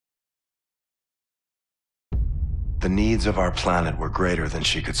The needs of our planet were greater than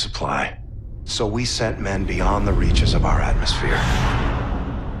she could supply. So we sent men beyond the reaches of our atmosphere.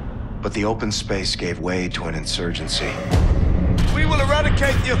 But the open space gave way to an insurgency. We will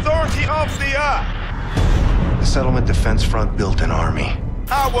eradicate the authority of the Earth! The Settlement Defense Front built an army.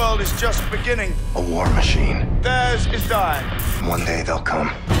 Our world is just beginning. A war machine. Theirs is dying. One day they'll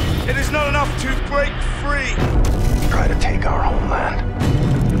come. It is not enough to break free. Try to take our homeland.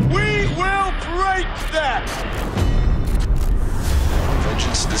 We will break that!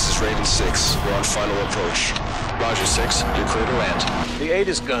 Vengeance, this is Raven 6. We're on final approach. Roger 6, you're clear to land. The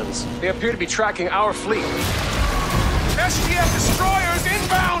Aegis guns. They appear to be tracking our fleet. SDF destroyers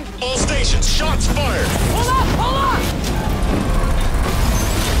inbound! All stations, shots fired! Hold up! Hold up!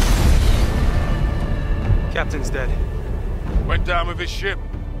 Captain's dead. Went down with his ship.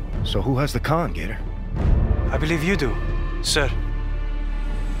 So who has the con, Gator? I believe you do, sir.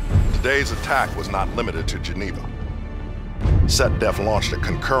 Today's attack was not limited to Geneva. SetDef launched a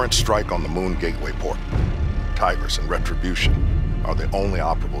concurrent strike on the Moon Gateway port. Tigers and Retribution are the only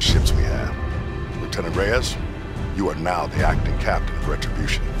operable ships we have. Lieutenant Reyes, you are now the acting captain of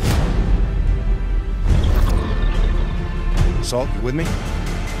Retribution. Salt, you with me?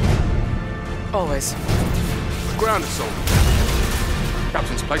 Always. The ground is on.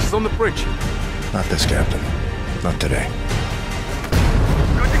 Captain's place is on the bridge. Not this captain. Not today.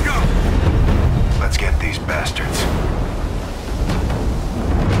 Good to go! Let's get these bastards.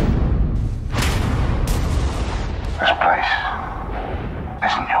 This place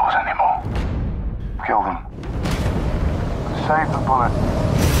isn't yours anymore. Kill them. Save the bullet.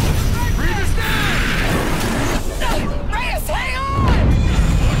 Breathe us down! No! Reyes, hang on!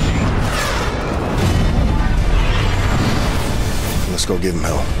 Let's go give him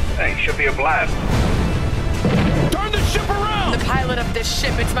hell. Hey, should be a blast. Turn the ship around! The pilot of this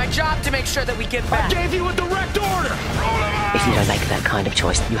ship, it's my job to make sure that we get back. I gave you a direct order! If you don't make that kind of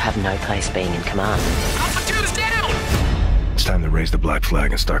choice, you have no place being in command. Altitude's down! It's time to raise the black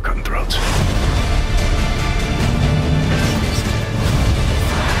flag and start cutting throats.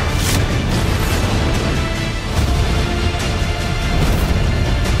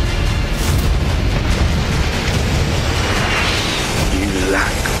 You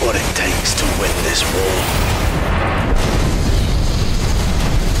lack what it takes to win this war.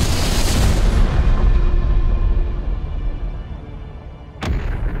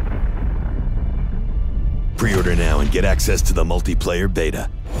 Pre-order now and get access to the multiplayer beta.